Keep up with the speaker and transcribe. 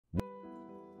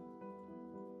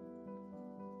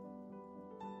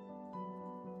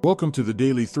Welcome to the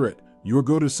Daily Threat, your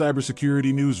go-to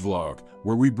cybersecurity news vlog,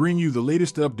 where we bring you the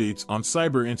latest updates on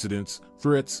cyber incidents,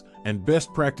 threats, and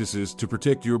best practices to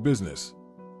protect your business.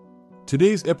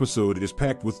 Today's episode is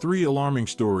packed with 3 alarming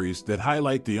stories that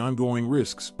highlight the ongoing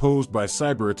risks posed by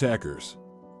cyber attackers.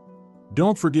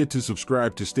 Don't forget to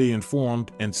subscribe to stay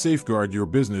informed and safeguard your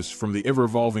business from the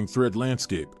ever-evolving threat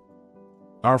landscape.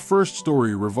 Our first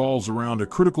story revolves around a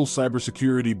critical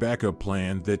cybersecurity backup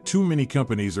plan that too many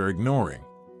companies are ignoring.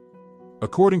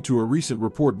 According to a recent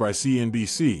report by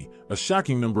CNBC, a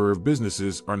shocking number of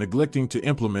businesses are neglecting to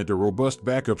implement a robust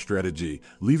backup strategy,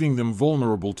 leaving them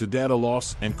vulnerable to data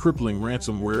loss and crippling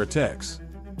ransomware attacks.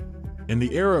 In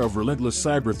the era of relentless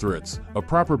cyber threats, a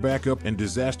proper backup and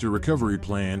disaster recovery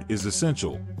plan is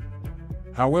essential.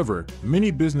 However,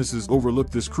 many businesses overlook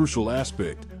this crucial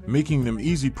aspect, making them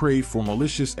easy prey for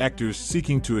malicious actors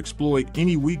seeking to exploit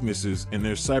any weaknesses in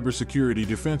their cybersecurity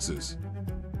defenses.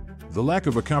 The lack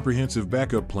of a comprehensive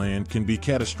backup plan can be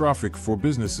catastrophic for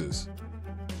businesses.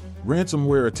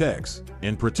 Ransomware attacks,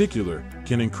 in particular,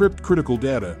 can encrypt critical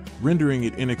data, rendering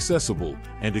it inaccessible,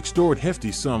 and extort hefty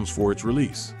sums for its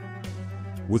release.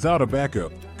 Without a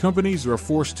backup, companies are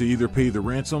forced to either pay the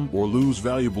ransom or lose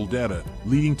valuable data,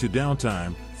 leading to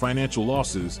downtime, financial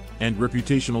losses, and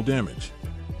reputational damage.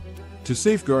 To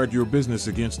safeguard your business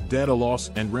against data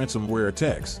loss and ransomware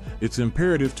attacks, it's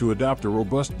imperative to adopt a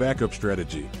robust backup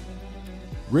strategy.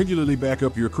 Regularly back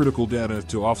up your critical data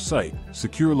to off-site,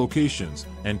 secure locations,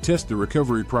 and test the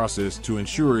recovery process to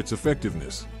ensure its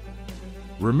effectiveness.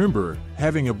 Remember,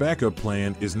 having a backup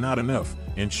plan is not enough.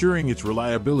 Ensuring its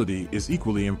reliability is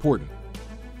equally important.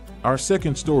 Our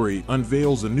second story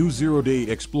unveils a new zero-day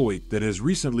exploit that has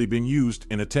recently been used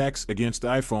in attacks against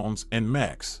iPhones and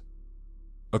Macs.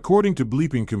 According to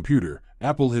Bleeping Computer,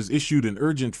 Apple has issued an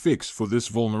urgent fix for this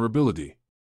vulnerability.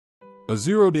 A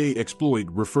zero-day exploit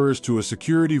refers to a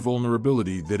security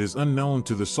vulnerability that is unknown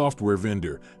to the software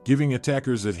vendor, giving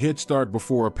attackers a head start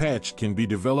before a patch can be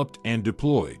developed and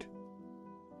deployed.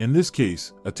 In this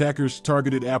case, attackers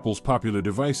targeted Apple's popular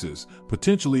devices,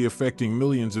 potentially affecting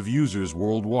millions of users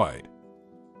worldwide.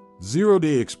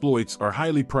 Zero-day exploits are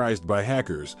highly prized by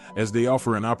hackers, as they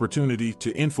offer an opportunity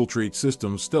to infiltrate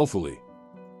systems stealthily.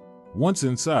 Once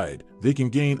inside, they can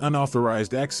gain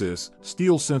unauthorized access,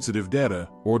 steal sensitive data,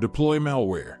 or deploy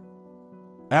malware.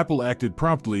 Apple acted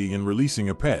promptly in releasing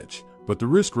a patch, but the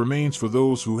risk remains for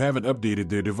those who haven't updated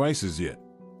their devices yet.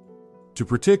 To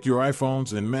protect your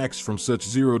iPhones and Macs from such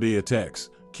zero-day attacks,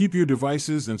 keep your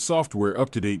devices and software up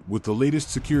to date with the latest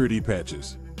security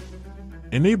patches.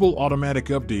 Enable automatic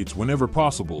updates whenever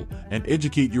possible, and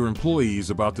educate your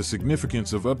employees about the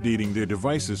significance of updating their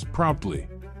devices promptly.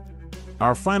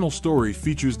 Our final story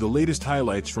features the latest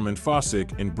highlights from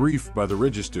InfoSec in brief by the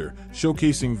Register,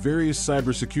 showcasing various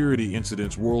cybersecurity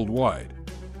incidents worldwide.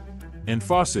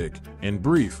 InfoSec, in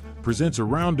brief, presents a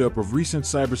roundup of recent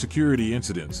cybersecurity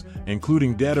incidents,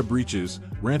 including data breaches,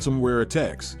 ransomware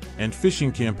attacks, and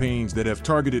phishing campaigns that have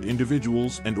targeted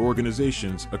individuals and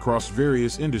organizations across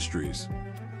various industries.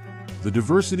 The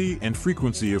diversity and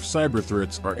frequency of cyber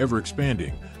threats are ever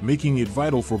expanding, making it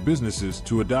vital for businesses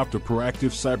to adopt a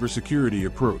proactive cybersecurity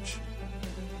approach.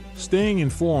 Staying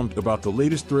informed about the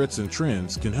latest threats and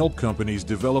trends can help companies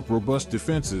develop robust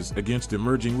defenses against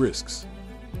emerging risks.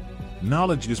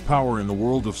 Knowledge is power in the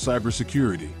world of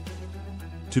cybersecurity.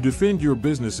 To defend your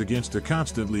business against a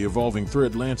constantly evolving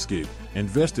threat landscape,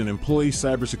 invest in employee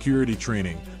cybersecurity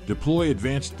training, deploy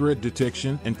advanced threat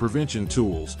detection and prevention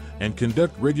tools, and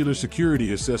conduct regular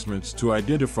security assessments to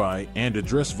identify and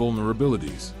address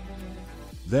vulnerabilities.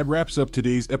 That wraps up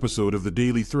today's episode of the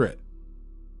Daily Threat.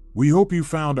 We hope you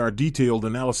found our detailed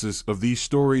analysis of these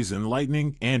stories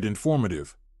enlightening and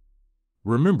informative.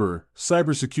 Remember,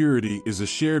 cybersecurity is a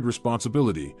shared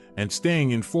responsibility, and staying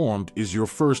informed is your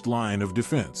first line of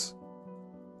defense.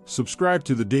 Subscribe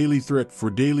to the Daily Threat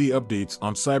for daily updates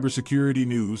on cybersecurity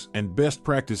news and best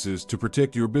practices to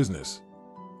protect your business.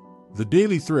 The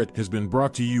Daily Threat has been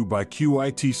brought to you by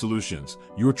QIT Solutions,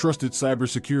 your trusted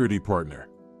cybersecurity partner.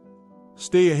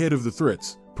 Stay ahead of the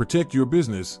threats, protect your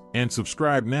business, and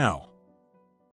subscribe now.